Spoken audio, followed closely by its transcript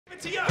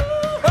to you.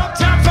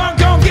 Uptown fun,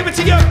 gon' give it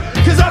to you.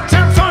 Cause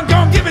uptown fun,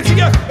 gon' give it to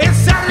you. It's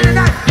Saturday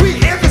night, we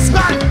in the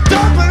spot.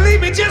 Don't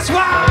believe me, just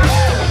watch.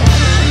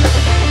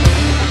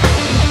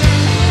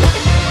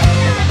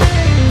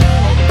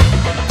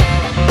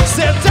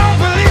 Said don't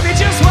believe me,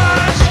 just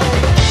watch.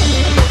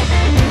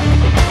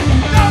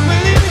 Don't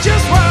believe me,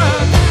 just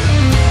watch.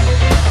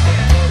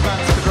 Back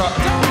to the rock.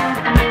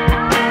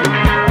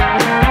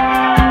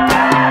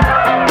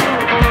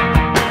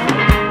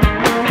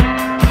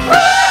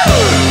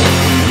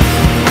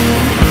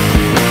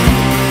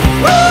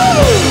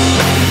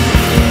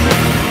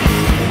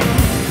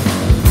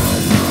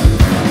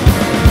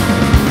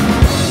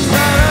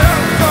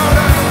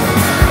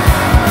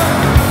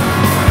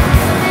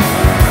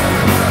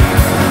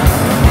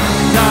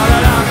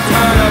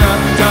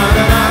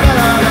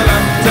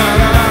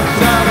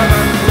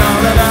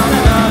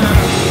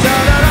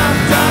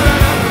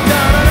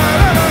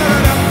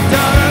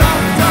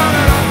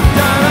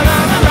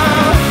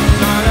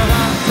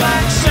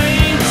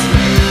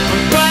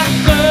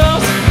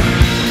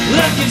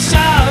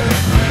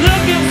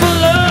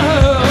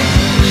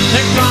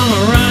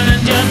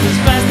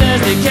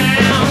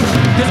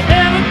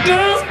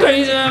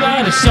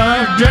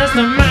 Dress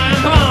the man,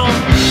 come on.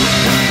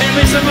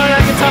 Maybe somebody I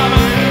can talk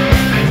on.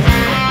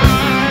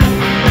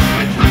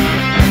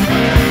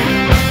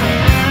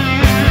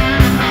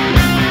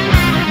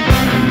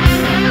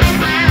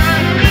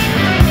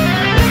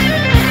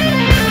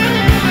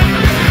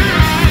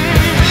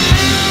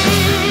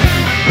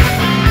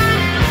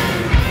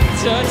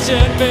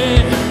 Touching me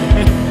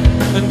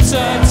and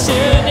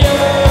touching you.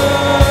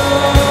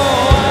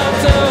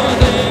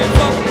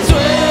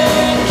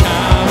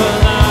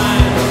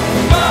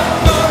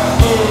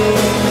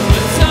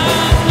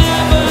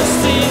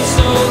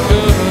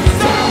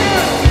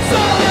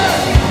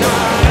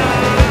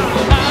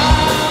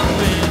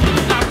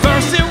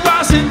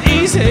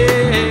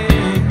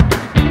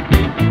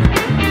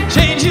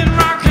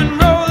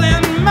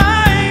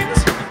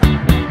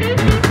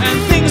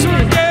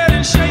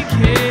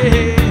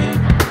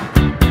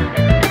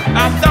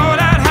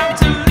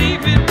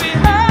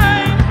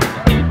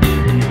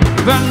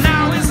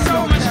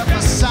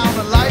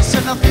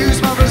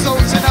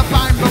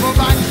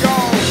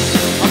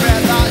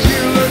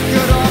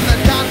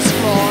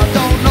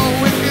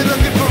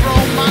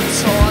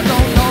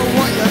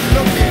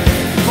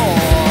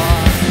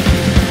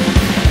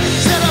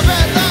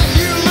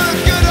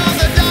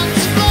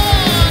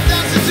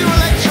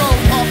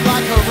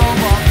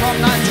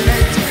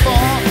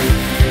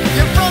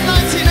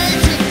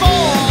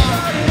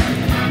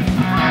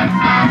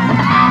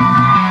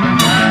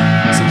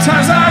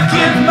 Sometimes I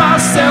give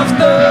myself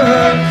the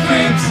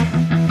creeps.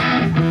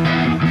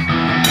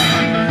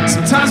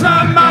 Sometimes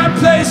my mind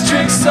plays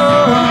tricks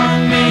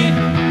on me.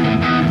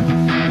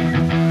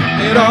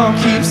 It all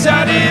keeps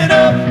adding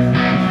up.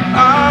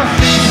 I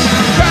think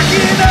I'm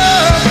cracking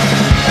up.